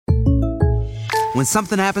When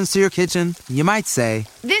something happens to your kitchen, you might say,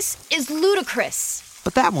 "This is ludicrous."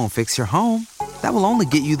 But that won't fix your home. That will only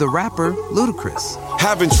get you the rapper, Ludacris.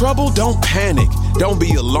 Having trouble? Don't panic. Don't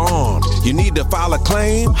be alarmed. You need to file a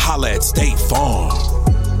claim? Holla at State Farm.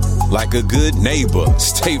 Like a good neighbor,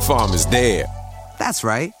 State Farm is there. That's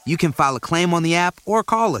right. You can file a claim on the app or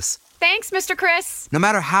call us. Thanks, Mr. Chris. No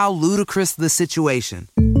matter how ludicrous the situation,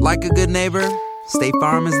 like a good neighbor, State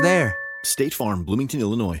Farm is there. State Farm, Bloomington,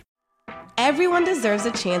 Illinois. Everyone deserves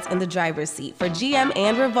a chance in the driver's seat. For GM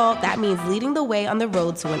and Revolt, that means leading the way on the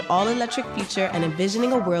road to an all-electric future and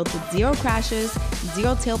envisioning a world with zero crashes,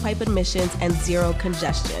 zero tailpipe emissions, and zero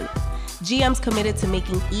congestion. GM's committed to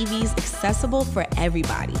making EVs accessible for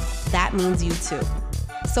everybody. That means you too.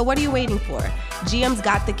 So what are you waiting for? GM's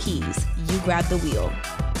got the keys. You grab the wheel.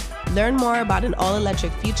 Learn more about an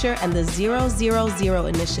all-electric future and the 000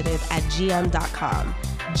 initiative at gm.com.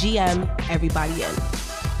 GM, everybody in.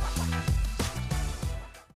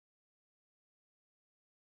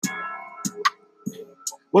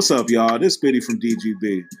 What's up, y'all? This is Biddy from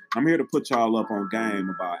DGB. I'm here to put y'all up on game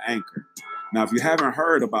about Anchor. Now, if you haven't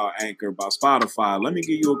heard about Anchor, about Spotify, let me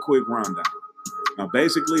give you a quick rundown. Now,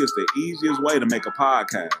 basically, it's the easiest way to make a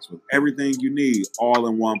podcast with everything you need all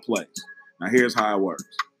in one place. Now, here's how it works.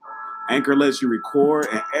 Anchor lets you record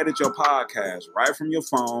and edit your podcast right from your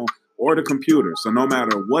phone or the computer. So no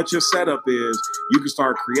matter what your setup is, you can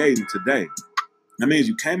start creating today. That means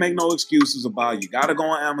you can't make no excuses about you got to go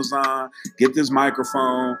on Amazon, get this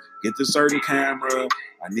microphone, get this certain camera,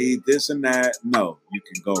 I need this and that. No, you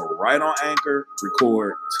can go right on Anchor,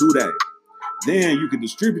 record today. Then you can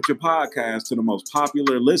distribute your podcast to the most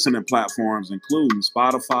popular listening platforms, including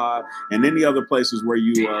Spotify and any other places where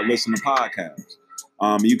you listen to podcasts.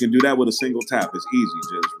 You can do that with a single tap. It's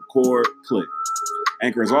easy. Just record, click.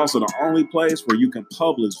 Anchor is also the only place where you can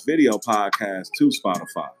publish video podcasts to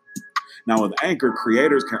Spotify. Now, with Anchor,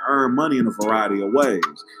 creators can earn money in a variety of ways,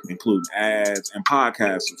 including ads and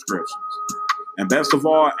podcast subscriptions. And best of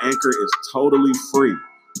all, Anchor is totally free.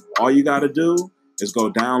 All you got to do is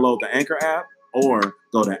go download the Anchor app or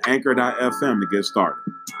go to anchor.fm to get started.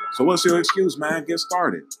 So what's your excuse, man? Get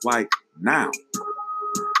started. Like, now.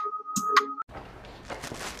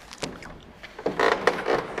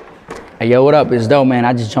 Hey, yo, what up? It's Doeman.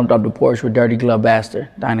 I just jumped off the porch with Dirty Glove Bastard.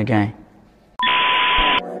 Dying the game.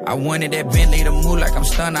 I wanted that Bentley to move like I'm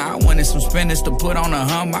stunner. I wanted some spinners to put on a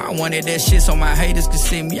Hummer. I wanted that shit so my haters could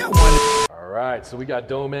see me. All right, so we got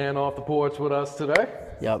Doeman off the porch with us today.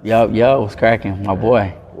 Yup. What's cracking? My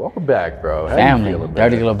boy. Welcome back, bro. How family. You feeling,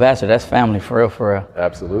 Dirty Glove Bastard. That's family, for real.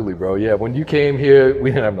 Absolutely, bro. Yeah, when you came here, we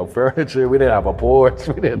didn't have no furniture. We didn't have a porch.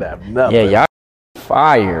 We didn't have nothing. Yeah, y'all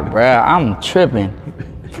fire, bro. I'm tripping.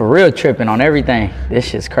 For real tripping on everything. This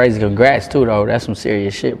shit's crazy. Congrats too, though. That's some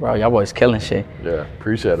serious shit, bro. Y'all boys killing shit. Yeah,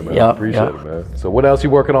 appreciate it, man. Yep. Appreciate it, man. So what else you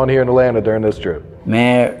working on here in Atlanta during this trip?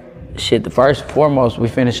 Man, shit, the first and foremost, we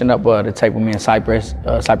finishing up the tape with me and Cypress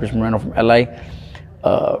Moreno from LA.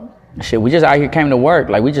 Shit, we just out here came to work.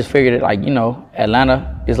 Like, we just figured it, like, you know,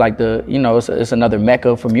 Atlanta is like the, you know, it's another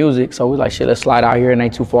mecca for music. So we like, shit, let's slide out here. It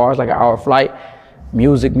ain't too far. It's like an hour flight.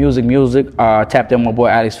 Music. Tapped in with my boy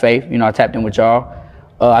Alex Faith. You know, I tapped in with y'all.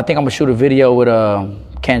 I think I'm gonna shoot a video with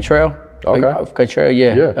Cantrell. Okay. Cantrell,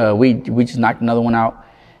 yeah. We just knocked another one out.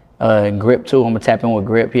 Grip too. I'm gonna tap in with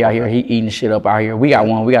Grip. He out here. He eating shit up out here. We got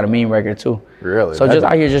one. We got a mean record too. Really? So just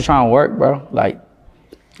out here, just trying to work, bro. Like,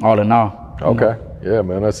 all in all. Okay. Yeah,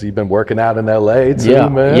 man. I see you've been working out in LA too, yeah.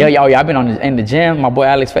 man. Yeah, I've been in the gym. My boy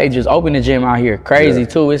Alex Faye just opened the gym out here. Crazy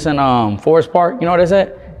too. It's in Forest Park. You know what that's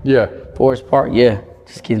at? Yeah. Forest Park. Yeah.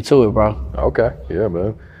 Just getting to it, bro. Okay. Yeah,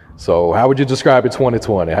 man. So how would you describe it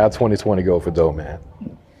 2020? How'd 2020 go for Doeman?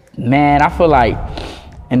 Man, I feel like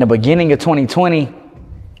in the beginning of 2020,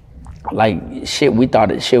 like, shit, we thought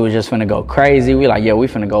that shit was just finna go crazy. We like, yeah, we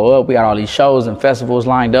finna go up. We got all these shows and festivals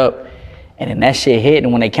lined up. And then that shit hit,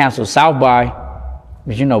 and when they canceled South by,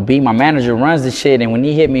 you know, B, my manager, runs the shit, and when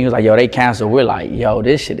he hit me, he was like, yo, they canceled. We're like, yo,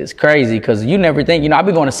 this shit is crazy, because you never think, you know, I've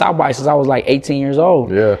been going to South by since I was like 18 years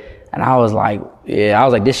old. Yeah. And I was like,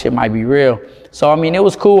 this shit might be real. So, I mean, it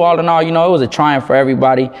was cool all in all. You know, it was a triumph for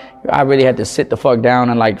everybody. I really had to sit the fuck down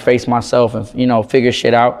and, like, face myself and, you know, figure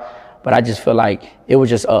shit out. But I just feel like it was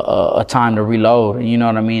just a time to reload, you know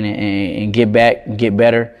what I mean, and get back and get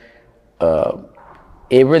better.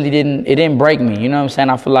 It really didn't break me, you know what I'm saying?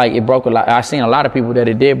 I feel like it broke a lot. I seen a lot of people that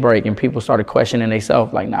it did break, and people started questioning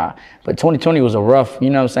themselves, like, nah. But 2020 was a rough, you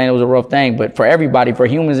know what I'm saying? It was a rough thing. But for everybody, for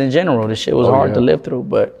humans in general, this shit was hard to live through.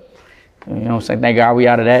 But, you know what I'm saying? Thank God we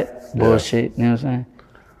out of that bullshit, you know what I'm saying?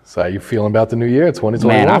 So how you feeling about the new year, 2021,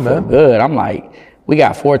 man? I feel good. I'm like, we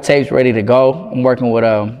got 4 tapes ready to go. I'm working with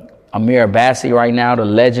Amir Abbasi right now, the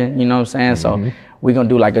legend, you know what I'm saying? So we're gonna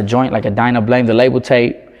do like a joint, like a Dinah Blame, the label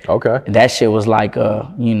tape. Okay. And that shit was like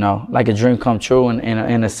you know, like a dream come true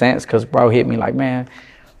in a sense, cause bro hit me like, man,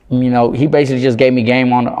 you know, he basically just gave me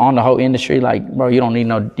game on the whole industry. Like, bro, you don't need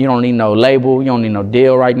no label, you don't need no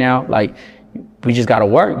deal right now. Like, we just gotta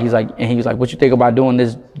work. He's like, what you think about doing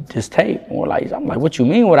this tape? And I'm like, what you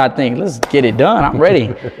mean what I think? Let's get it done. I'm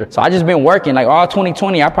ready. So I just been working like all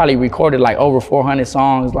 2020. I probably recorded like over 400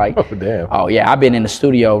 songs. Like, oh damn. Oh yeah, I've been in the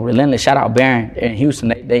studio, relentless. Shout out Baron in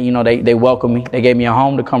Houston. They welcomed me. They gave me a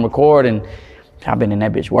home to come record, and I've been in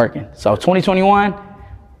that bitch working. So 2021,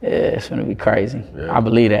 it's gonna be crazy. Yeah. I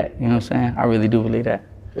believe that. You know what I'm saying? I really do believe that.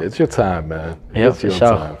 It's your time, man. Yep, it's your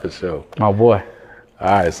time for sure. My boy. All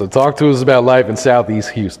right, so talk to us about life in Southeast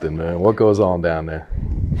Houston, man. What goes on down there?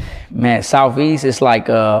 Man, Southeast, it's like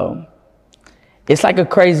a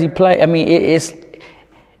crazy place. I mean, it's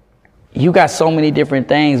you got so many different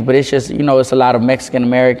things, but it's just, you know, it's a lot of Mexican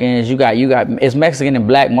Americans. You got it's Mexican and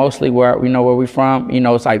black mostly where we from. You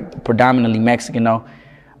know, it's like predominantly Mexican though.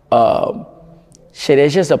 Shit,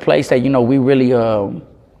 it's just a place that, you know, we were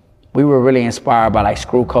really inspired by like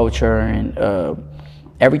screw culture and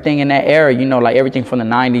everything in that era, you know, like everything from the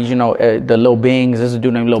 90s, you know, the Lil Bings, there's a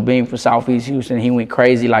dude named Lil Bing from Southeast Houston, he went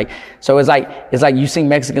crazy, like, so it's like you see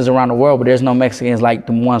Mexicans around the world, but there's no Mexicans like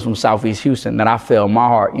the ones from Southeast Houston that I feel in my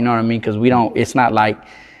heart, you know what I mean, because it's not like,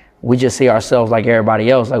 we just see ourselves like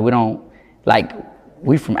everybody else, like we don't, like,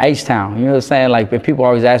 we from H-Town, you know what I'm saying, like, but people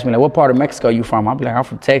always ask me, like, what part of Mexico you from? I'll be like, I'm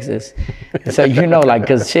from Texas, so, you know, like,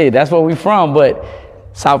 because shit, that's where we from, but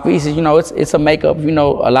Southeast is, you know, it's a makeup, you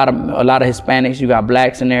know, a lot of Hispanics, you got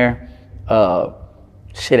blacks in there.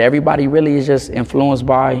 Everybody really is just influenced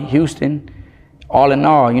by Houston, all in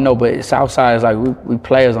all, you know, but Southside is like, we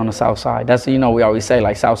players on the Southside. That's, you know, we always say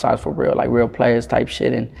like Southside's for real, like real players type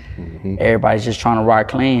shit, and everybody's just trying to ride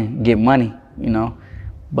clean, get money, you know.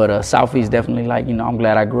 But Southeast definitely, like, you know, I'm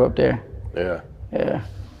glad I grew up there. Yeah. Yeah.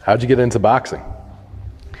 How'd you get into boxing?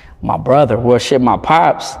 My brother, my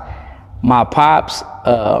pops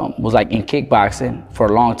was like in kickboxing for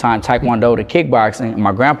a long time, Taekwondo to kickboxing. And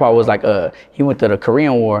my grandpa was like, he went to the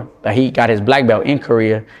Korean War. He got his black belt in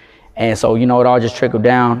Korea. And so, you know, it all just trickled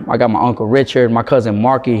down. I got my uncle Richard, my cousin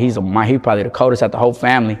Marky, he's probably the coldest at the whole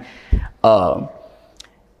family.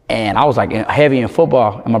 And I was like heavy in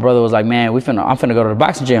football. And my brother was like, man, I'm finna go to the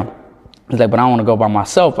boxing gym. He's like, but I don't wanna go by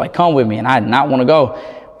myself, like come with me. And I did not wanna go.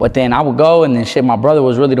 But then I would go, and then shit, my brother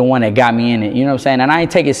was really the one that got me in it. You know what I'm saying? And I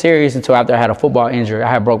didn't take it serious until after I had a football injury. I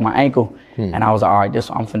had broke my ankle, and I was like, all right,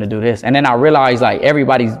 I'm finna do this. And then I realized, like,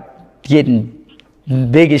 everybody's getting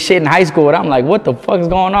big as shit in high school, and I'm like, what the fuck is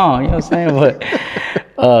going on? You know what I'm saying?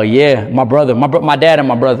 But yeah, my dad and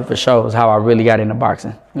my brother for sure is how I really got into boxing.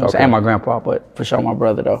 You know what I'm saying? And my grandpa, but for sure my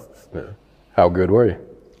brother though. Yeah. How good were you?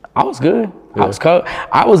 I was good. Yeah. I was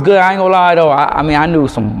good. I ain't gonna lie though. I mean, I knew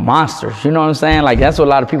some monsters. You know what I'm saying? Like that's what a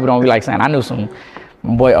lot of people don't be like saying. I knew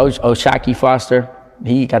my boy Oshaki Foster.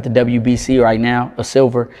 He got the WBC right now, a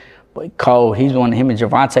silver. But Cole, him and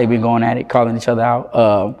Javante been going at it, calling each other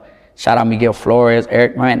out. Shout out Miguel Flores,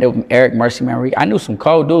 Eric Mercy Man. I knew some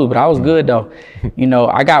cold dudes, but I was good though. You know,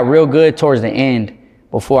 I got real good towards the end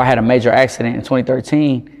before I had a major accident in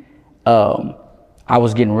 2013. I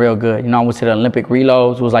was getting real good. You know, I went to the Olympic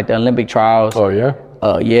reloads. It was like the Olympic trials. Oh, yeah?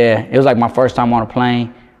 Yeah. It was like my first time on a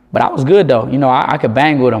plane. But I was good, though. You know, I could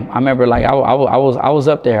bang with them. I remember, like, I was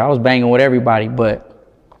up there. I was banging with everybody. But,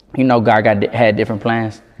 you know, God had different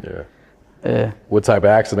plans. Yeah. What type of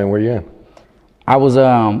accident were you in? It was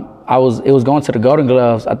going to the Golden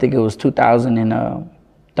Gloves. I think it was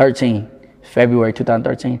 2013, February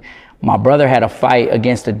 2013. My brother had a fight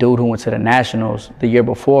against a dude who went to the Nationals the year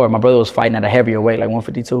before. My brother was fighting at a heavier weight, like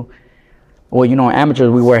 152. Well, you know, in amateurs,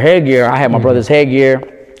 we wear headgear. I had my brother's headgear.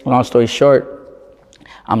 Long story short,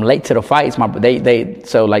 I'm late to the fights.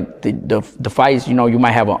 So like the fights, you know, you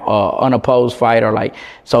might have a unopposed fight or like,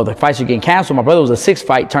 so the fights are getting canceled. My brother was a 6th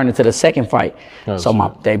fight turned into the 2nd fight. Oh,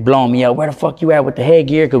 so they blowing me up. Where the fuck you at with the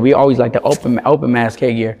headgear? Cause we always like the open mask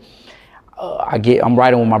headgear. I'm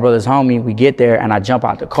riding with my brother's homie. We get there and I jump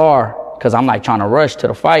out the car because I'm like trying to rush to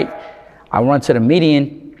the fight. I run to the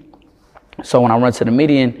median. So when I run to the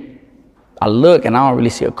median, I look and I don't really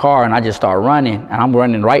see a car and I just start running. And I'm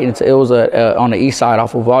running right into, it was on the east side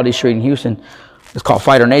off of Valdy Street in Houston. It's called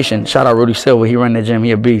Fighter Nation. Shout out Rudy Silva. He run the gym. He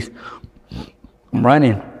a beast. I'm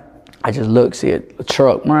running. I just look, see a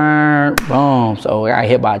truck, boom. So I got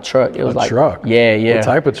hit by a truck. It was like truck. Yeah. What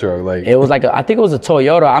type of truck? Like it was like I think it was a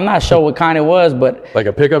Toyota. I'm not sure what kind it was, but like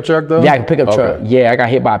a pickup truck though. Yeah, like a pickup truck. Yeah, I got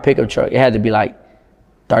hit by a pickup truck. It had to be like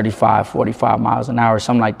 35, 45 miles an hour,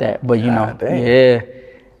 something like that. But you know, damn. yeah.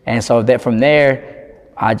 And so that from there,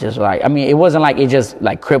 I just like, I mean, it wasn't like it just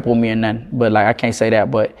like crippled me or nothing, but like I can't say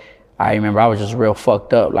that, but I remember I was just real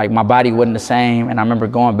fucked up. Like my body wasn't the same, and I remember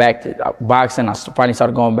going back to boxing. I finally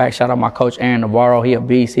started going back. Shout out my coach Aaron Navarro. He a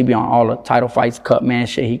beast. He be on all the title fights, cut man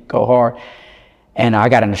shit. He go hard. And I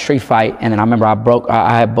got in a street fight, and then I remember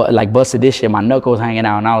I had like busted this shit. My knuckle was hanging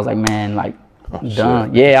out, and I was like, man, like I'm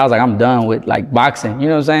done. Yeah, I was like, I'm done with like boxing. You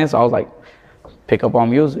know what I'm saying? So I was like, pick up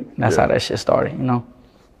on music. That's how that shit started. You know.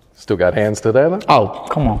 Still got hands to that? Oh,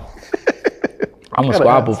 come on. I'm a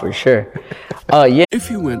squabble for sure. Yeah.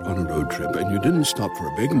 If you went on a road trip and you didn't stop for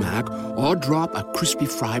a Big Mac or drop a crispy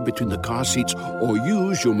fry between the car seats or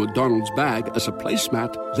use your McDonald's bag as a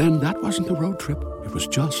placemat, then that wasn't a road trip. It was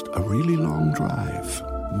just a really long drive.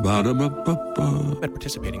 Ba-da-ba-ba-ba. At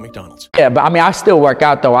participating McDonald's. Yeah, but I mean, I still work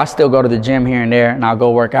out though. I still go to the gym here and there, and I'll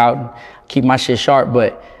go work out and keep my shit sharp.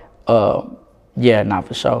 But yeah, not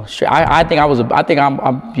for sure. I think I'm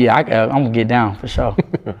gonna get down for sure.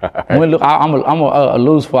 I'm gonna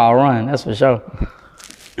lose before I run. That's for sure.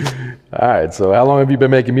 All right. So how long have you been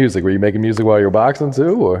making music? Were you making music while you were boxing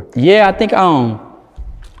too, or? Yeah, I think I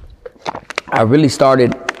really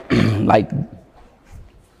started like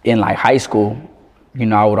in like high school. You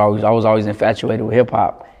know, I was always infatuated with hip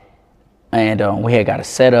hop, and we had got a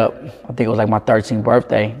setup. I think it was like my 13th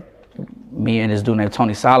birthday. Me and this dude named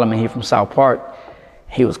Tony Solomon, he from South Park.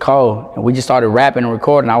 He was cold, and we just started rapping and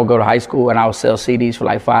recording. I would go to high school and I would sell CDs for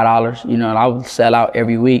like $5, you know, and I would sell out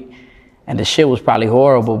every week. And the shit was probably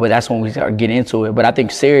horrible, but that's when we started getting into it. But I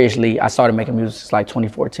think seriously, I started making music since like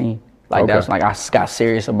 2014. Like that was like, I got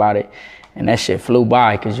serious about it, and that shit flew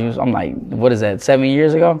by because I'm like, what is that, 7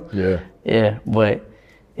 years ago? Yeah. Yeah, but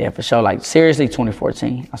yeah, for sure, like seriously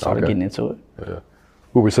 2014, I started getting into it. Yeah.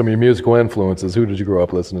 Who were some of your musical influences? Who did you grow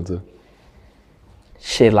up listening to?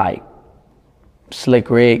 Shit like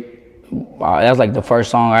Slick Rick. That was like the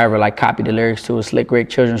first song I ever like copied the lyrics to, a Slick Rick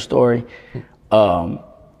children's story.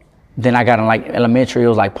 Then I got in like elementary, it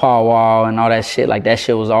was like Paul Wall and all that shit. Like that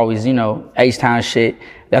shit was always, you know, H-Town shit.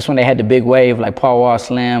 That's when they had the big wave, like Paul Wall,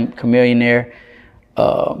 Slim, Chameleonaire.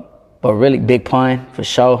 But really Big Pun for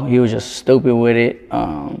sure. He was just stupid with it.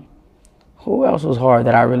 Who else was hard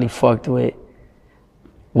that I really fucked with?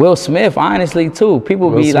 Will Smith, honestly, too. People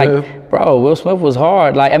be like, bro, Will Smith was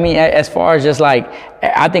hard. Like, I mean, as far as just like,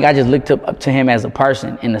 I think I just looked up to him as a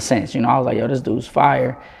person in a sense. You know, I was like, yo, this dude's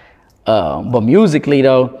fire. But musically,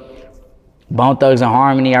 though, Bone Thugs and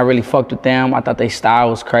Harmony, I really fucked with them. I thought their style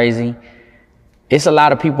was crazy. It's a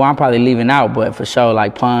lot of people I'm probably leaving out, but for sure,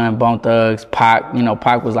 like Pun, Bone Thugs, Pac. You know,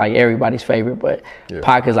 Pac was like everybody's favorite, but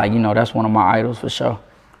Pac is like, you know, that's one of my idols for sure.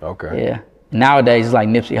 Okay. Yeah. Nowadays, it's like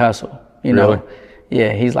Nipsey Hussle, you know.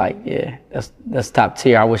 Yeah, he's like, yeah, that's top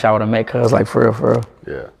tier. I wish I would have met Cuz, like, for real.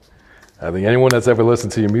 Yeah. I think anyone that's ever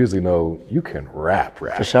listened to your music know you can rap.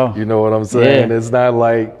 For sure. You know what I'm saying? Yeah. It's not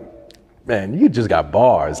like, man, you just got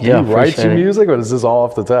bars. Do you write your music, or is this all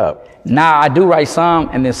off the top? Nah, I do write some,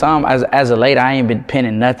 and then some, as of late, I ain't been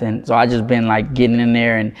penning nothing. So I just been like getting in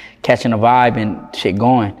there and catching a vibe and shit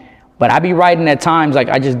going. But I be writing at times, like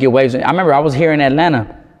I just get waves. I remember I was here in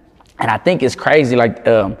Atlanta, and I think it's crazy, like,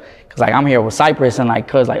 cause like I'm here with Cypress and like,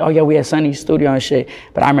 cuz like, oh yeah, we had Sunny's studio and shit.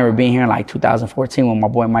 But I remember being here in like 2014 with my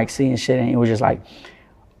boy Mike C and shit, and it was just like,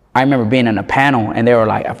 I remember being in a panel and they were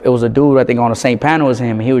like, it was a dude I think on the same panel as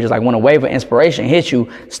him, and he was just like, when a wave of inspiration hits you,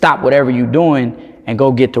 stop whatever you doing and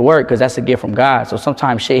go get to work, cause that's a gift from God. So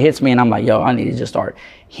sometimes shit hits me and I'm like, yo, I need to just start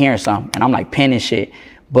hearing something, and I'm like penning shit.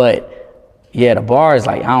 But yeah, the bars,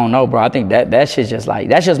 like, I don't know, bro. I think that shit's just like,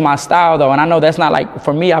 that's just my style though. And I know that's not like,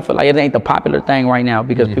 for me, I feel like it ain't the popular thing right now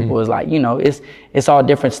because people is like, you know, it's all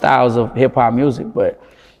different styles of hip hop music. But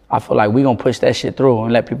I feel like we gonna push that shit through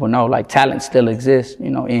and let people know like talent still exists,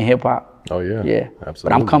 you know, in hip hop. Oh yeah. Yeah. Absolutely.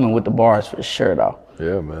 But I'm coming with the bars for sure though.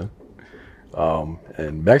 Yeah, man.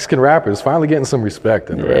 And Mexican rappers finally getting some respect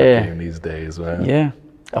in the rap game these days, man. Yeah.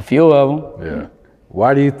 A few of them. Yeah.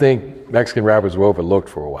 Why do you think Mexican rappers were overlooked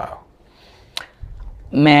for a while?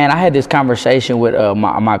 Man, I had this conversation with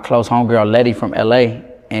my close homegirl Letty from LA,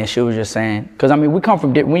 and she was just saying, because I mean, when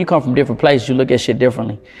you come from different places, you look at shit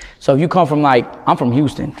differently. So if you come from like, I'm from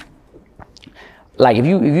Houston. Like if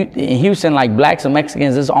you in Houston, like blacks and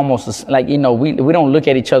Mexicans, it's almost like, you know, we don't look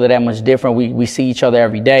at each other that much different. We see each other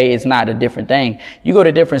every day. It's not a different thing. You go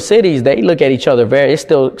to different cities, they look at each other it's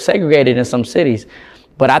still segregated in some cities.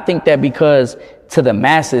 But I think that because to the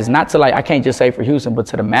masses, not to like, I can't just say for Houston, but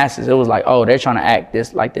to the masses, it was like, oh, they're trying to act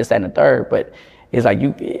this, like this, that, and the third. But it's like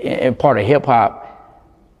in part of hip hop,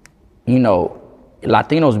 you know,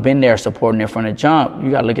 Latinos been there supporting it from the jump.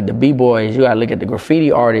 You gotta look at the B-boys, you gotta look at the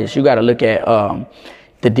graffiti artists, you gotta look at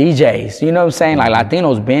the DJs, you know what I'm saying? Like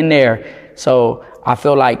Latinos been there. So I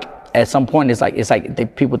feel like at some point it's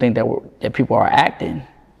like people think that people are acting.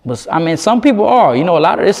 But I mean, some people are. You know,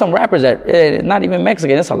 there's some rappers that not even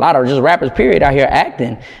Mexican. It's a lot of just rappers, period, out here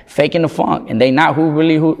acting, faking the funk, and they not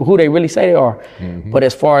who they really say they are. Mm-hmm. But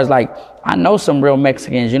as far as like, I know some real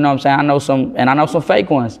Mexicans. You know what I'm saying? I know some fake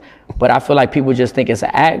ones. But I feel like people just think it's an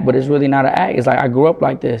act, but it's really not an act. It's like I grew up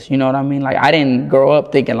like this. You know what I mean? Like I didn't grow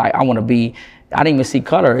up thinking like I want to be. I didn't even see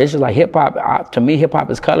color. It's just like hip hop. To me, hip hop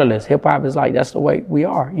is colorless. Hip hop is like, that's the way we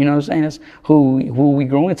are. You know what I'm saying? That's who we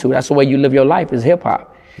grew into. That's the way you live your life, is hip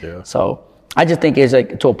hop. Yeah. So I just think it's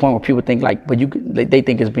like to a point where people think like, but they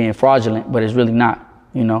think it's being fraudulent, but it's really not,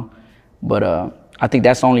 you know. But I think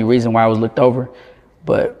that's the only reason why I was looked over.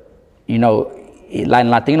 But you know,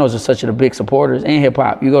 Latinos are such a big supporters in hip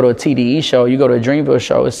hop. You go to a TDE show, you go to a Dreamville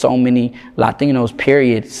show, it's so many Latinos,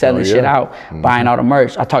 period, selling shit out, buying all the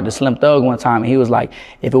merch. I talked to Slim Thug one time, and he was like,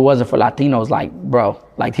 if it wasn't for Latinos, like, bro,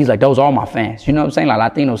 like he's like, those are all my fans. You know what I'm saying?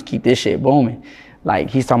 Like Latinos keep this shit booming.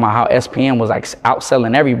 Like he's talking about how SPM was like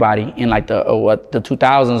outselling everybody in like the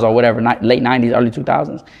 2000s or whatever, late 90s, early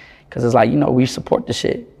 2000s. Cause it's like, you know, we support the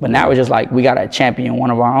shit. But now it's just like, we got to champion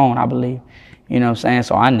one of our own, I believe. You know what I'm saying?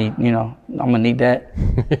 So I need, you know, I'm gonna need that,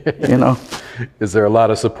 you know. Is there a lot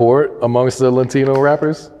of support amongst the Latino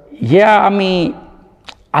rappers? Yeah, I mean,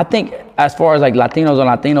 I think as far as like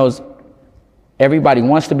Latinos, everybody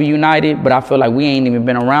wants to be united, but I feel like we ain't even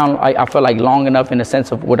been around. I feel like long enough in the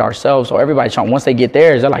sense of with ourselves. So everybody once they get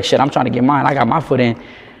theirs, they're like, shit, I'm trying to get mine. I got my foot in.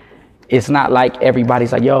 It's not like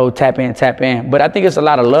everybody's like, yo, tap in. But I think it's a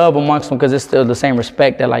lot of love amongst them because it's still the same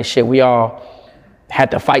respect that like, shit, we all had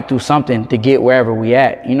to fight through something to get wherever we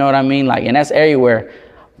at. You know what I mean? Like, and that's everywhere.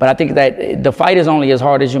 But I think that the fight is only as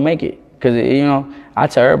hard as you make it. Because, you know, I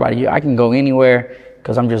tell everybody, I can go anywhere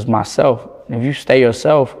because I'm just myself. And if you stay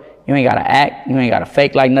yourself, you ain't got to act. You ain't got to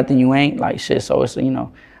fake like nothing you ain't. Like, shit, so it's, you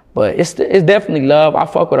know. But it's definitely love. I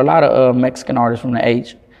fuck with a lot of Mexican artists from the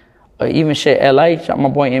H. Even shit, LA, my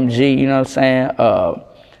boy MG, you know what I'm saying?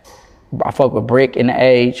 I fuck with Brick in the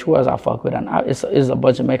Age. Who else I fuck with? It's a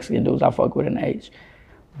bunch of Mexican dudes I fuck with in the Age.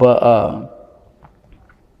 But,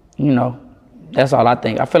 you know, that's all I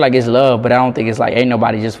think. I feel like it's love, but I don't think it's like, ain't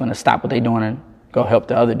nobody just finna stop what they doing and go help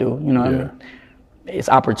the other dude. You know what I mean? It's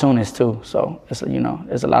opportunists too. So, it's, you know,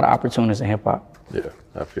 there's a lot of opportunists in hip hop. Yeah,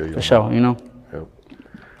 I feel you. For sure, you know? Yep.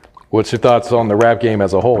 What's your thoughts on the rap game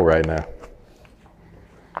as a whole right now?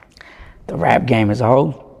 The rap game as a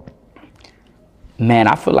whole? Man,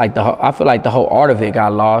 I feel like the whole art of it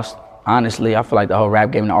got lost. Honestly, I feel like the whole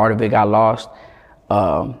rap game, the art of it got lost.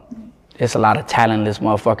 It's a lot of talentless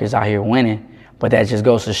motherfuckers out here winning, but that just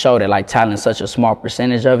goes to show that like talent is such a small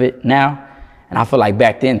percentage of it now. And I feel like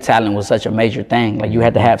back then talent was such a major thing. Like you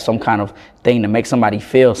had to have some kind of thing to make somebody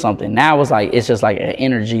feel something. Now it's just like an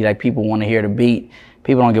energy, like people want to hear the beat.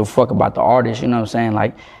 People don't give a fuck about the artist, you know what I'm saying?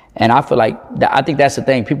 Like, and I feel like, I think that's the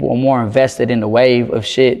thing. People are more invested in the wave of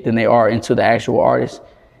shit than they are into the actual artist.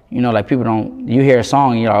 You know, like people don't, you hear a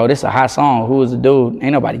song, you're like, oh, this is a hot song. Who is the dude?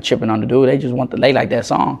 Ain't nobody tripping on the dude. They just they like that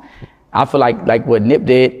song. I feel like what Nip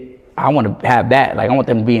did, I want to have that. Like I want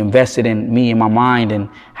them to be invested in me and my mind and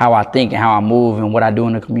how I think and how I move and what I do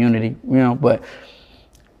in the community, you know, but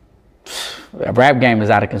the rap game is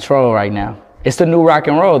out of control right now. It's the new rock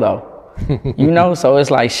and roll though. You know, so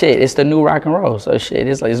it's like shit, it's the new rock and roll. So shit,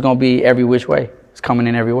 it's like it's gonna be every which way. It's coming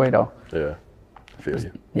in every way though. Yeah. I feel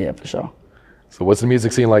you. Yeah, for sure. So what's the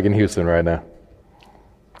music scene like in Houston right now?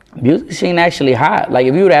 Music scene actually hot. Like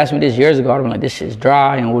if you would ask me this years ago, I'd be like, this shit's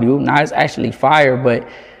dry and what do you? Now it's actually fire, but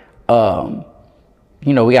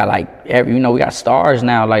you know, we got like we got stars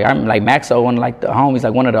now. Like I'm like Maxo, one of like the homies,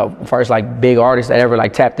 like one of the first like big artists that ever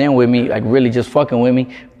like tapped in with me, like really just fucking with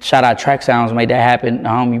me. Shout out Track Sounds, made that happen, the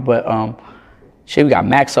homie. But shit, we got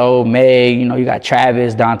Maxo, Meg, you know, you got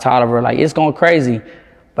Travis, Don Tolliver, like it's going crazy.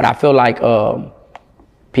 But I feel like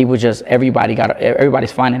people just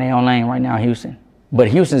everybody's finding their own lane right now in Houston. But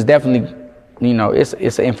Houston's definitely, you know, it's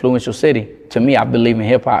an influential city. To me, I believe in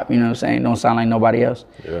hip hop, you know what I'm saying? Don't sound like nobody else.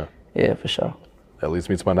 Yeah. Yeah, for sure. That leads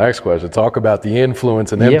me to my next question. Talk about the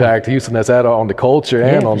influence and impact Houston has had on the culture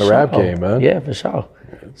and on the rap game, man. Yeah, for sure.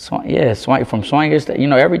 From swingers to, you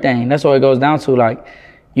know, everything. That's what it goes down to. Like,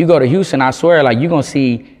 you go to Houston, I swear, like, you're going to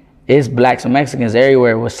see it's blacks and Mexicans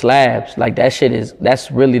everywhere with slabs. Like, that's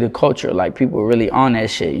really the culture. Like, people are really on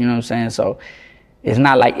that shit, you know what I'm saying? So, it's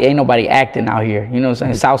not like ain't nobody acting out here, you know what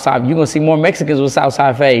I'm saying? Southside, you're going to see more Mexicans with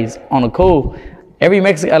Southside fades on the cool. Every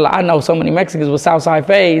Mexican, I know so many Mexicans with Southside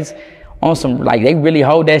fades on some, like, they really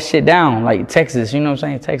hold that shit down. Like Texas, you know what I'm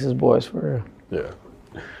saying? Texas boys, for real.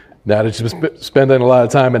 Yeah. Now that you've been spending a lot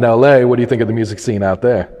of time in LA, what do you think of the music scene out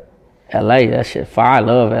there? LA, that shit fire. I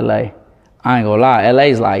love LA. I ain't gonna lie.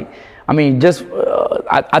 LA's like, I mean, just,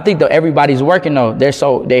 I think that everybody's working though.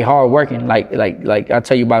 They hard working. Like I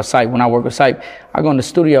tell you about Sype. When I work with Sype, I go in the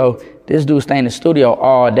studio. This dude stay in the studio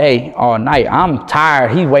all day, all night. I'm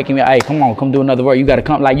tired. He's waking me up. Hey, come do another work. You got to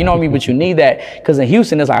come. Like, you know what I mean? But you need that. Because in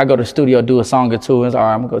Houston, it's like I go to the studio, do a song or two. And it's all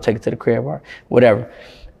right, I'm going to go take it to the crib or whatever.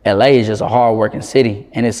 LA is just a hard working city.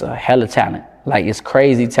 And it's a hella talent. Like, it's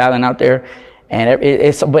crazy talent out there. And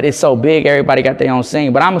but it's so big, everybody got their own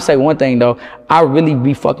scene. But I'm gonna say one thing though, I really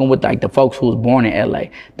be fucking with like the folks who was born in LA.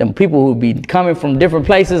 Them people who be coming from different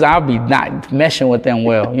places, I'll be not meshing with them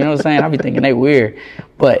well. You know what I'm saying? I be thinking they weird.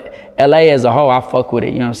 But LA as a whole, I fuck with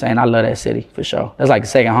it. You know what I'm saying? I love that city for sure. That's like a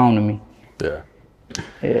second home to me. Yeah.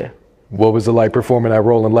 Yeah. What was it like performing at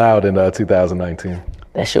Rolling Loud in 2019?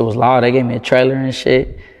 That shit was loud. They gave me a trailer and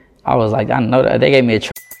shit. I was like, I know that. They gave me a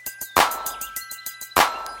trailer.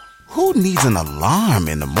 Who needs an alarm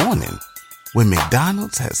in the morning when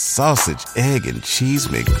McDonald's has sausage, egg, and cheese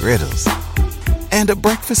McGriddles and a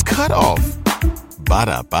breakfast cutoff?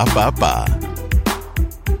 Ba-da-ba-ba-ba.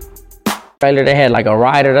 Trailer, they had like a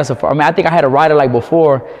rider. I think I had a rider like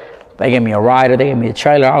before. They gave me a rider. They gave me a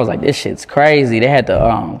trailer. I was like, this shit's crazy. They had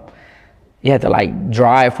to, you had to like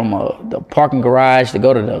drive from the parking garage to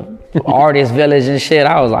go to the artist village and shit.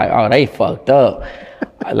 I was like, oh, they fucked up.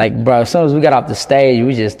 Like, bro, as soon as we got off the stage,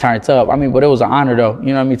 we just turned up. I mean, but it was an honor, though. You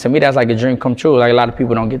know what I mean? To me, that's like a dream come true. Like, a lot of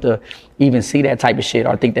people don't get to even see that type of shit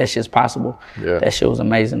or think that shit's possible. Yeah. That shit was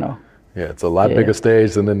amazing, though. Yeah, it's a lot bigger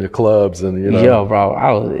stage than in the clubs and, you know. Yo, bro,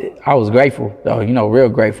 I was grateful, though, you know, real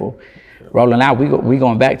grateful. Rolling Out, we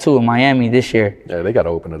going back, too, in Miami this year. Yeah, they got to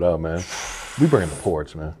open it up, man. We bring the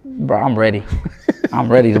Porch, man. Bro, I'm ready. I'm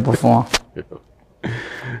ready to perform.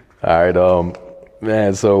 All right,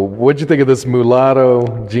 man, so what'd you think of this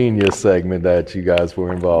Mulatto Genius segment that you guys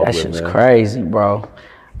were involved with, man? That shit's crazy, bro.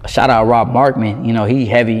 Shout out Rob Markman. You know, he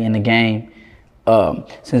heavy in the game.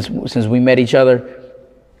 Since we met each other,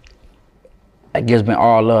 like, it's been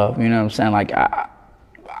all love. You know what I'm saying? Like,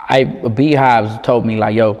 Beehives told me,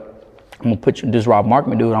 like, yo, I'm gonna put you this Rob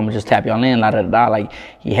Markman dude. I'm gonna just tap y'all in, like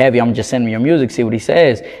he heavy. I'm gonna just send him your music, see what he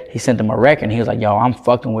says. He sent him a record, and he was like, yo, I'm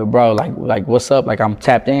fucking with bro. Like what's up? Like, I'm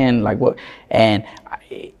tapped in. Like what? And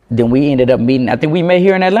then we ended up meeting. I think we met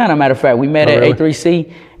here in Atlanta. Matter of fact, we met at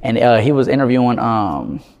A3C, and he was interviewing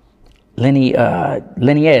Lenny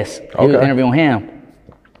S. He was interviewing him,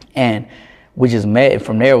 and we just met.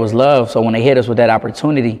 From there, it was love. So when they hit us with that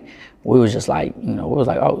opportunity, we was just like, you know, we was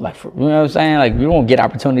like, oh, like, you know what I'm saying? Like, you don't get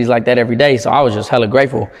opportunities like that every day. So I was just hella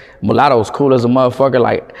grateful. Mulatto was cool as a motherfucker.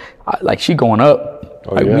 Like she going up.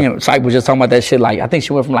 Oh, like, me and Sype was just talking about that shit. Like, I think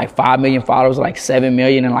she went from like 5 million followers to like 7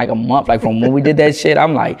 million in like a month. Like, from when we did that shit,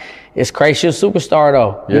 I'm like, it's crazy. She's a superstar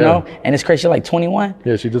though, you know? And it's crazy. She's like 21.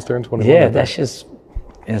 Yeah, she just turned 21. Yeah, that's just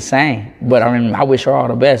insane. But I mean, I wish her all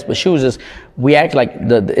the best. But she was just, we act like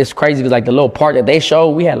it's crazy because like the little part that they showed,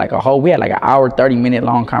 we had like an hour, 30-minute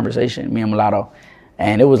long conversation, me and Mulatto.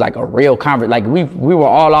 And it was like a real conversation. Like we were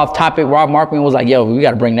all off topic. Rob Markman was like, yo, we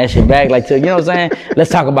got to bring that shit back. Like, to, you know what I'm saying? Let's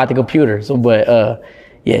talk about the computer. So, but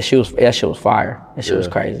yeah, that shit was fire. That shit was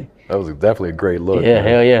crazy. That was definitely a great look. Yeah, man.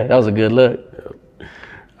 Hell yeah. That was a good look. Yeah.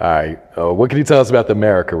 All right. What can you tell us about the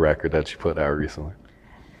America record that you put out recently?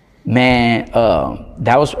 Man,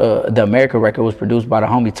 that was the America record was produced by the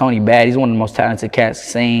homie Tony Bad. He's one of the most talented cats to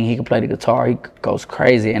sing. He can play the guitar. He goes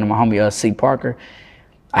crazy. And my homie C. Parker.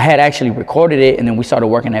 I had actually recorded it, and then we started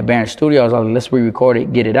working at Barron Studios. I was like, let's re-record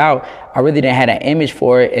it, get it out. I really didn't have an image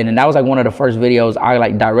for it, and then that was like one of the first videos I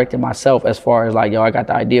like directed myself as far as like, yo, I got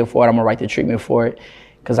the idea for it. I'm gonna write the treatment for it,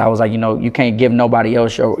 because I was like, you know, you can't give nobody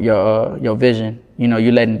else your vision. You know,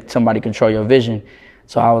 you letting somebody control your vision.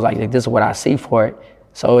 So I was like, this is what I see for it.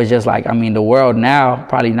 So it's just like, I mean, the world now,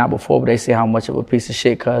 probably not before, but they see how much of a piece of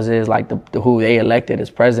shit Cuz is, like who they elected as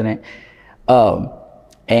president.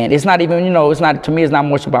 And it's not even, you know, it's not, to me, it's not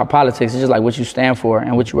much about politics. It's just like what you stand for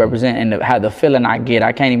and what you represent, and how the feeling I get.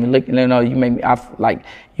 I can't even look, you know, you make me, like,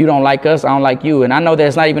 you don't like us, I don't like you. And I know that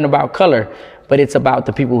it's not even about color, but it's about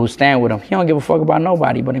the people who stand with him. He don't give a fuck about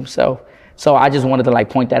nobody but himself. So I just wanted to like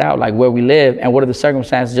point that out, like where we live and what are the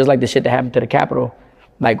circumstances, just like the shit that happened to the Capitol.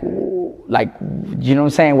 Like, you know what I'm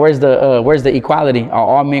saying? Where's the equality? Are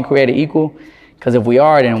all men created equal? Because if we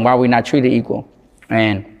are, then why are we not treated equal?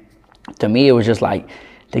 And to me, it was just like,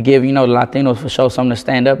 to give, you know, the Latinos for sure something to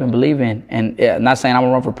stand up and believe in. And I'm not saying I'm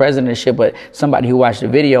gonna run for president and shit, but somebody who watched the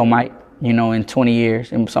video might, you know, in 20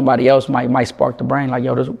 years, and somebody else might spark the brain, like,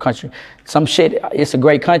 yo, this country, some shit, it's a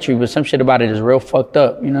great country, but some shit about it is real fucked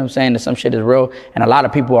up. You know what I'm saying? That some shit is real, and a lot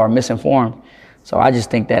of people are misinformed. So I just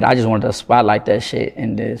think that I just wanted to spotlight that shit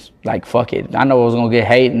and just, like, fuck it. I know it was gonna get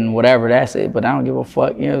hate and whatever, that's it, but I don't give a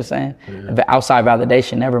fuck, you know what I'm saying? Yeah. Outside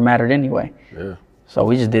validation never mattered anyway. Yeah. So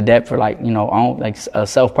we just did that for like, you know, on like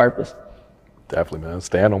self-purpose. Definitely, man.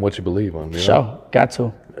 Stand on what you believe on. Sure. Got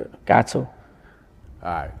to. All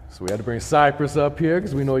right. So we had to bring Cypress up here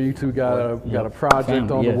because we know you two got a project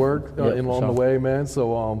on the work along the way, man. So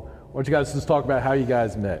why don't you guys just talk about how you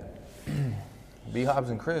guys met?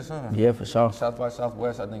 B-Hobbs and Chris, huh? Yeah, for sure. South by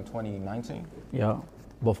Southwest, I think 2019. Yeah.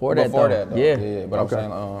 Before that, though. Yeah. But I'm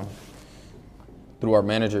saying through our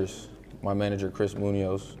managers, my manager Chris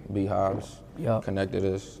Munoz, B-Hobbs, connected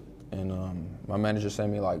us, and my manager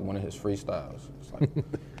sent me like one of his freestyles. It's like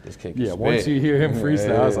this kid can spit. Once you hear him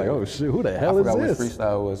freestyle, I was like, oh shit, who the hell is this? I forgot what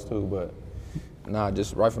freestyle was too, but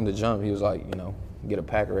just right from the jump, he was like, you know, get a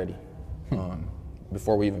pack ready,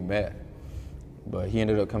 before we even met. But he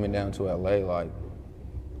ended up coming down to LA like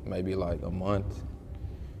maybe like a month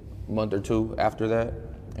or two after that,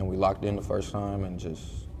 and we locked in the first time, and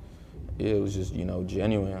it was just, you know,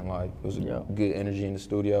 genuine. Like it was good energy in the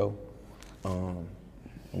studio.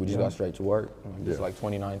 We just got straight to work. It's like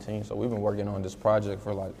 2019, so we've been working on this project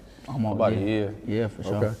for like about a year. Yeah, for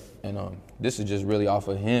sure. Okay. And this is just really off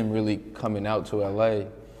of him really coming out to LA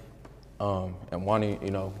and wanting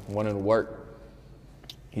to work.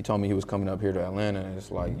 He told me he was coming up here to Atlanta, and it's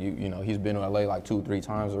like, you know, he's been to LA like 2-3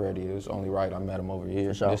 times already. It was only right I met him over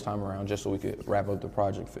here this time around just so we could wrap up the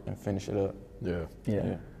project and finish it up. Yeah.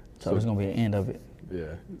 So it's gonna be the end of it. Yeah.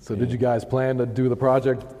 So did you guys plan to do the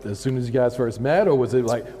project as soon as you guys first met, or was it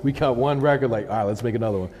like we cut one record, like, all right, let's make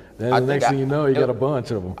another one? Then the next thing you know, you got a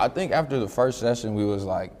bunch of them. I think after the first session, we was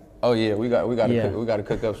like, oh yeah, we got to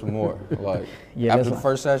cook up some more. Like after the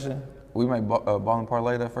first session. We made Ball and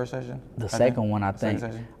Parlay that first session? The second one, I think.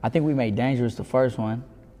 I think we made Dangerous the first one.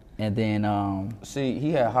 And then... See,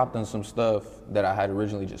 he had hopped on some stuff that I had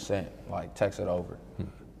originally just sent, like texted over.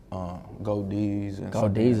 Go D's and Go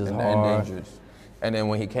D's is hard. And Dangerous. And then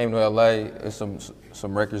when he came to LA, it's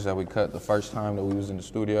some records that we cut the first time that we was in the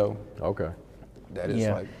studio. Okay. That is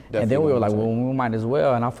like and then we were like, well, we might as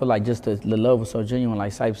well. And I feel like just the love was so genuine,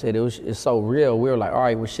 like Sype said, it's so real. We were like, all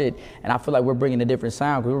right, well, shit. And I feel like we're bringing a different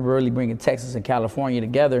sound because we're really bringing Texas and California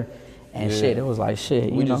together. And shit, it was like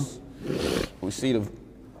shit, you know? We see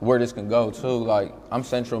where this can go too. Like, I'm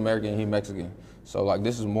Central American, he Mexican. So like,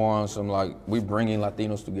 this is more on some like, we bringing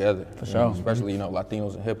Latinos together. For sure. Know, especially, you know,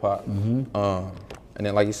 Latinos in hip hop. And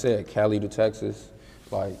then like you said, Cali to Texas,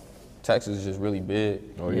 like, Texas is just really big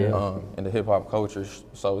in the hip hop culture.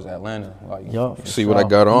 So is Atlanta. Like, see what I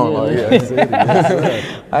got on.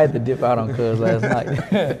 I had to dip out on Cuz last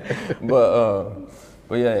night.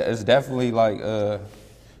 but yeah, it's definitely like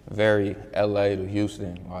very LA to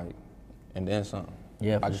Houston, like, and then something.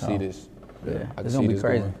 Yeah, I can see this. Yeah, I can see this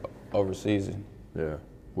going overseas. Yeah.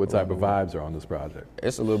 What type of vibes are on this project?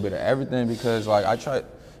 It's a little bit of everything because like I try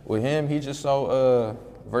with him. He's just so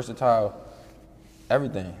versatile.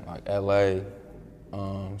 Everything, like LA,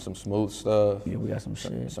 some smooth stuff. Yeah, we got some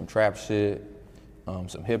shit. Some trap shit,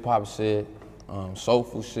 some hip hop shit,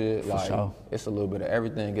 soulful shit. For sure. It's a little bit of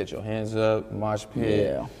everything. Get your hands up, mosh pit.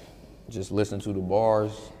 Yeah. Just listen to the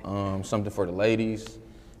bars. Something for the ladies.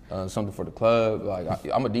 Something for the club. Like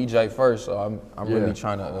I'm a DJ first, so I'm really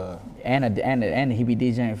trying to. And he be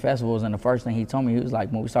DJing festivals, and the first thing he told me, he was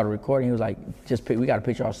like, when we started recording, he was like, we got to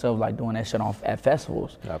picture ourselves like doing that shit at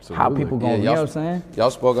festivals. Absolutely. How people going, you know what I'm saying?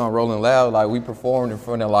 Y'all spoke on Rolling Loud, like we performed in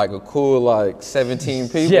front of like a cool like 17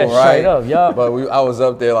 people, yeah, right? Straight up, yeah. But I was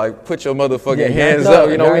up there like, put your motherfucking hands up.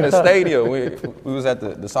 You know, we in the stadium. We was at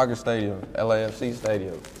the soccer stadium, LAFC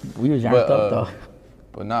stadium. We was yanked up though.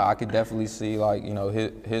 But nah, I could definitely see like, you know,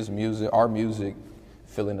 his music, our music,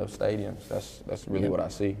 filling up stadiums. That's really what I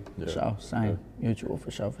see. For sure, same, mutual,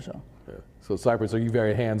 for sure. Yeah. So Cypress, are you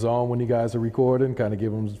very hands-on when you guys are recording? Kind of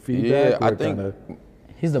give them feedback? Yeah, I think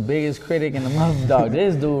he's the biggest critic in the mother dog.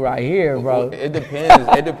 This dude right here, bro. It depends.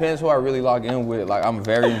 It depends who I really log in with. Like I'm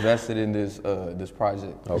very invested in this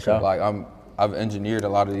project. Okay. Like I've engineered a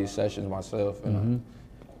lot of these sessions myself and.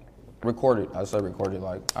 Recorded. I say recorded.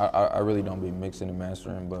 Like I really don't be mixing and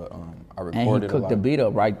mastering, but I recorded. And he cooked the beat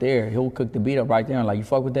up right there. He'll cook the beat up right there. And like, you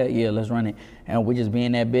fuck with that? Yeah, let's run it. And we just be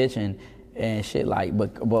in that bitch and shit. Like,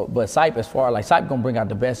 but Sype, as far like Sype gonna bring out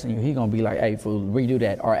the best in you. He gonna be like, hey, fool, redo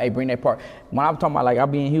that, or hey, bring that part. When I'm talking about like I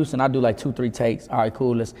be in Houston, I do like 2-3 takes. All right,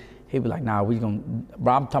 cool. He'll be like, nah, we gonna.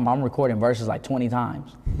 Bro, I'm talking about I'm recording verses like 20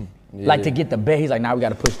 times. Yeah. Like to get the best. He's like, nah, we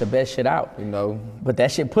gotta push the best shit out. You know. But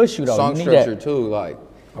that shit push you though. Song you structure too, like.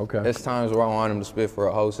 Okay. There's times where I want him to spit for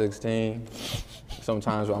a whole 16.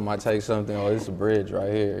 Sometimes where I might take something, it's a bridge right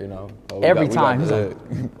here, you know. Every time. He's like,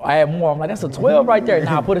 I have more. I'm like, that's a 12 right there.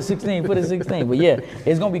 Nah, put a 16, put a 16. But yeah,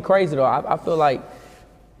 it's gonna be crazy though. I feel like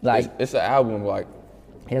it's an album, like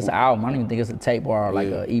It's an album. I don't even think it's a tape or like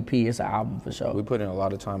an EP. It's an album for sure. We put in a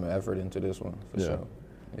lot of time and effort into this one for sure.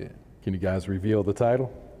 Yeah. Can you guys reveal the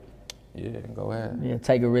title? Yeah, go ahead. Yeah,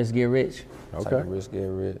 Take a Risk, Get Rich. Okay. Take a Risk, Get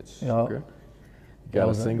Rich. Yep. Okay. Got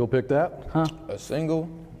a single picked out? Huh? A single?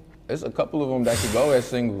 There's a couple of them that could go as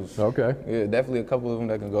singles. Okay. Yeah, definitely a couple of them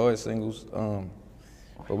that can go as singles.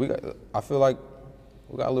 But I feel like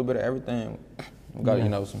we got a little bit of everything. We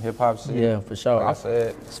got, some hip hop shit. Yeah, for sure. Like I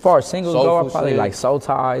said, as far as singles go, I probably shit. like Soul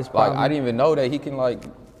Ties. Like I didn't even know that he can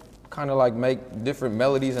kind of make different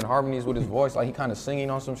melodies and harmonies with his voice. Like he kind of singing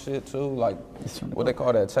on some shit too. Like what they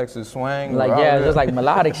call that, Texas swang. Like just like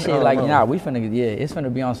melodic shit. Like it's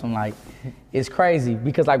finna be on some like, it's crazy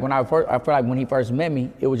because like I feel like when he first met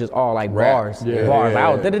me, it was just all like bars. So then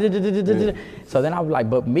I was like,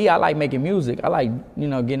 but me, I like making music. I like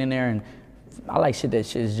getting in there and I like shit that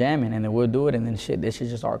shit's jamming, and then we'll do it, and then that shit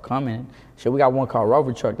just start coming. Shit, we got one called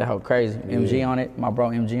Rover Truck that helped crazy. MG on it, my bro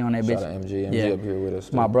MG on that bitch. Shout out MG up here with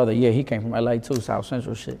us. My brother, he came from LA too, South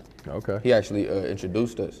Central shit. Okay. He actually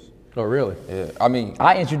introduced us. Oh, really? Yeah. I mean,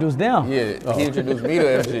 I introduced them. Yeah, he introduced me to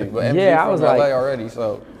MG, but MG from LA already,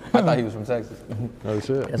 so I thought he was from Texas. Oh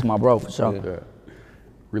shit. That's my bro for sure. Yeah.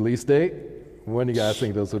 Release date? When do you guys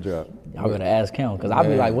think this will drop? Y'all gotta ask him, cause I'll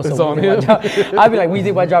be like, what's up? I'll be like, when you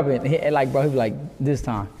think about dropping? And like, bro, he'll be like, this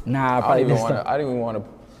time. Nah, probably this time. I didn't even want to.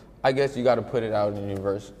 I guess you got to put it out in the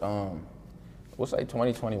universe. We'll say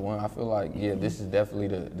 2021. I feel like, this is definitely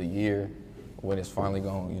the year when it's finally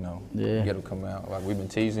going, get to come out. Like we've been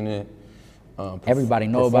teasing it. Everybody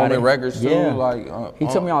know about it. Performing records too. Yeah. Like he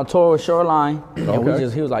took me on tour with Shoreline,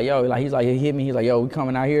 and he was like, yo, he hit me. He's like, yo, we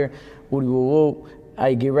coming out here. Woody woo woo.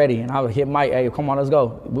 Hey, get ready. And I would hit Mike, hey, come on, let's go.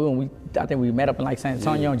 Boom, I think we met up in like San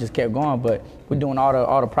Antonio and just kept going, but we're doing all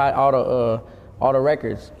the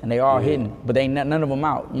records, and they all hitting, but they none of them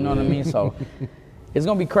out, you know what I mean? So it's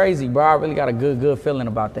gonna be crazy, bro. I really got a good feeling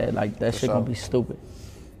about that. Like that shit gonna be stupid.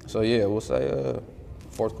 So yeah, we'll say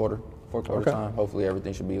fourth quarter time. Hopefully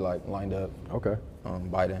everything should be like lined up. Okay.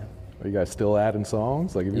 By then. Are you guys still adding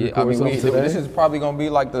songs? Like, if you this is probably gonna be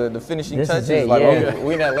like the finishing touches. It, like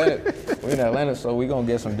we in Atlanta, so we gonna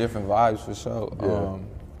get some different vibes for sure. Yeah.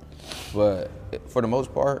 But for the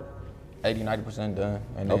most part, 80-90% done.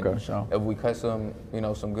 And then if we cut some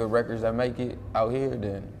good records that make it out here,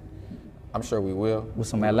 then I'm sure we will. With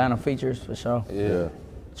some Atlanta features for sure. Yeah.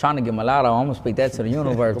 Trying to get Mulatto, I'm gonna speak that to the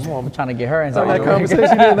universe. Come on, I'm trying to get her into that conversation.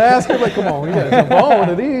 You didn't ask her, like, come on, we gotta jump on one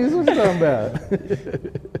of these. What you talking about?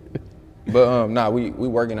 But we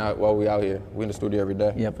working out while we out here. We in the studio every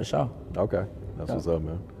day. Yeah, for sure. Okay, that's what's up,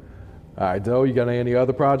 man. All right, Doe, you got any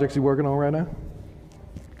other projects you working on right now?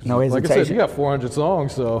 No hesitation. Like I said, you got 400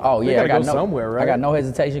 songs, so I gotta go somewhere, right? I got No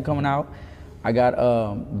Hesitation coming out. I got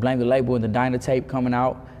Blame the Label and the Dinah tape coming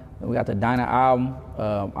out. We got the Dinah album.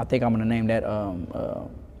 I think I'm gonna name that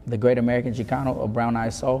The Great American Chicano of Brown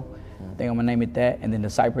Eyed Soul. I think I'm gonna name it that. And then the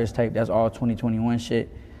Cypress tape, that's all 2021 shit.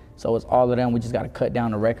 So it's all of them. We just gotta cut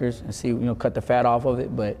down the records and see, cut the fat off of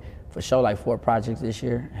it. But for sure, like 4 projects this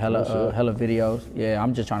year, hella videos. Yeah,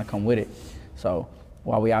 I'm just trying to come with it. So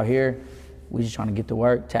while we out here, we just trying to get to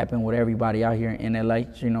work, tap in with everybody out here in LA.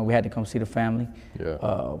 So, we had to come see the family.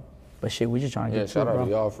 Yeah. But shit, we just trying to get shout out to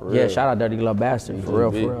y'all for real. Yeah, shout out Dirty Glove Bastard, for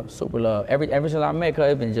real. Super love. Ever since I met her,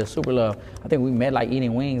 it's been just super love. I think we met like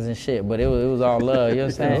eating wings and shit, but it was all love, you know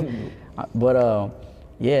what I'm saying? But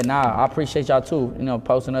I appreciate y'all too,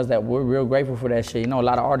 posting us that we're real grateful for that shit. A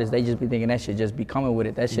lot of artists, they just be thinking that shit just be coming with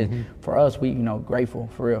it. That shit, for us, we, grateful,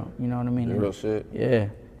 for real. You know what I mean? Real shit. Yeah.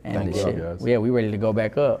 And Thank the you, shit. guys. Yeah, we ready to go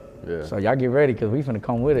back up. Yeah. So y'all get ready, because we finna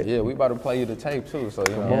come with it. Yeah, we about to play you the tape too, so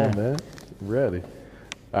Come on, man. Ready.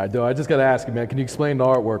 All right, Doe, I just got to ask you, man, can you explain the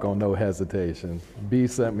artwork on No Hesitation? B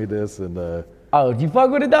sent me this and... Oh, you fuck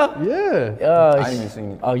with it though? Yeah. I ain't even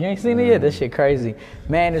seen it. Oh, you ain't seen it yet? That shit crazy.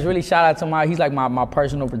 Man, it's really shout out to he's like my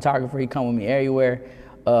personal photographer. He come with me everywhere.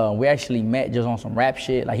 We actually met just on some rap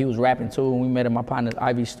shit. Like he was rapping too, and we met in my partner's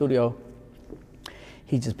Ivy's studio.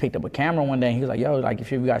 He just picked up a camera one day and he was like, yo, like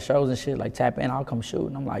if you got shows and shit, like tap in, I'll come shoot.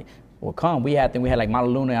 And I'm like, well, come. We had like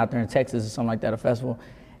Malaluna out there in Texas or something like that, a festival.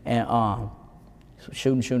 And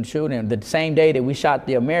shooting. And the same day that we shot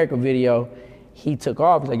the America video, he took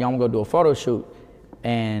off. He's like, yo, I'm gonna go do a photo shoot.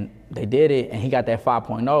 And they did it, and he got that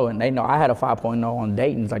 5.0, and they know I had a 5.0 on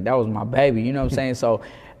Dayton's. Like, that was my baby, you know what I'm saying? So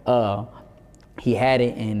he had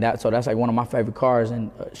it, and that's like one of my favorite cars.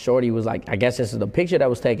 And Shorty was like, I guess this is the picture that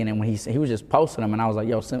was taken, and when he was just posting them, and I was like,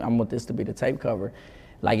 yo, I want this to be the tape cover.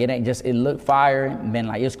 Like, it looked fire, and then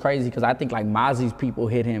like, it's crazy, because I think like Mozzie's people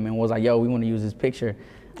hit him and was like, yo, we want to use this picture.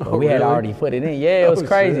 But we had already put it in. Yeah, it was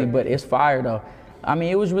crazy, but it's fire though. I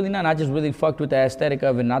mean, it was really nothing. I just really fucked with the aesthetic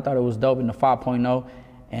of it, and I thought it was dope in the 5.0.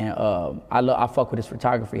 And I fuck with his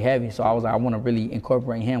photography heavy, so I was like, I want to really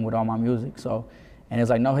incorporate him with all my music. So, and it's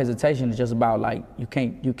like no hesitation. It's just about like you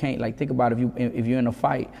can't like think about if you're in a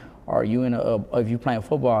fight or if you playing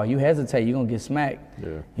football, you hesitate, you're gonna get smacked. Yeah.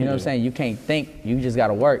 You know what I'm saying? You can't think. You just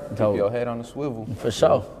gotta work. Keep your head on the swivel. For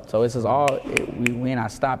sure. So this is all we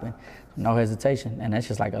not stopping. No hesitation, and that's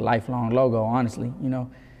just like a lifelong logo. Honestly, you know,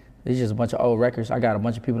 it's just a bunch of old records. I got a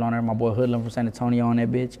bunch of people on there. My boy Hoodlum from San Antonio on that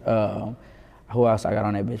bitch. Who else I got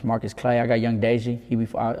on that bitch? Marcus Clay. I got Young Deji. He be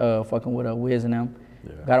fucking with Wiz and them.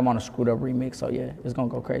 Yeah. Got him on a Screwed Up remix. So yeah, it's gonna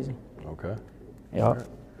go crazy. Okay. Yeah. All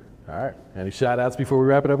right. Any shout outs before we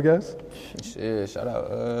wrap it up, guys? Shit, shout out,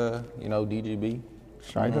 DGB.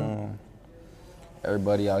 Shout out.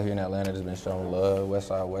 Everybody out here in Atlanta that's been showing love.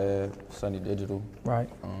 Westside Web, Sunday Digital. Right.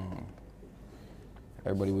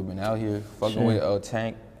 Everybody we've been out here fucking with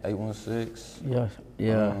Tank 816.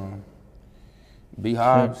 Yeah.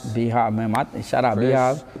 Beehives. Beehive, man. Shout out Chris.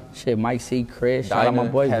 Beehives. Shit, Mike C, Chris. Dinah, shout out my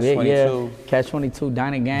boy Vic. 22. Yeah. Catch 22,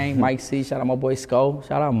 Dinah Gang, Mike C. Shout out my boy Sko.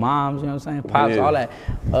 Shout out Moms, you know what I'm saying? Pops, all that.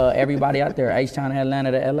 Everybody out there. H-Town,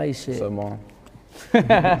 Atlanta, the LA shit. So, Mom.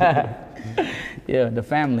 Yeah, the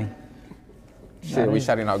family. Shit, we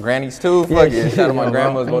shouting out grannies too? Fuck yeah. Shout out my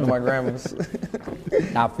grandmas, both of my grandmas.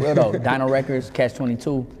 Nah, for real though. Dino Records, Catch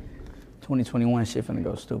 22, 2021 shit finna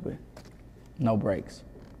go stupid. No breaks.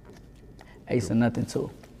 Ace of nothing too.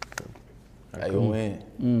 Hey, you win.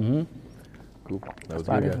 Mm-hmm. Cool. That was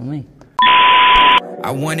good for me.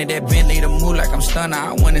 I wanted that Bentley to move like I'm stunner.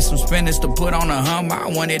 I wanted some spinners to put on a Hummer. I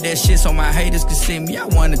wanted that shit so my haters could see me. I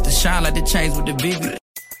wanted to shine like the chains with the BB.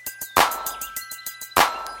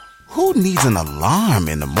 Who needs an alarm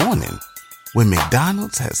in the morning when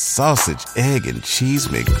McDonald's has sausage, egg, and cheese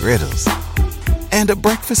McGriddles and a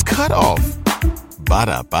breakfast cutoff?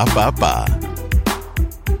 Ba-da-ba-ba-ba.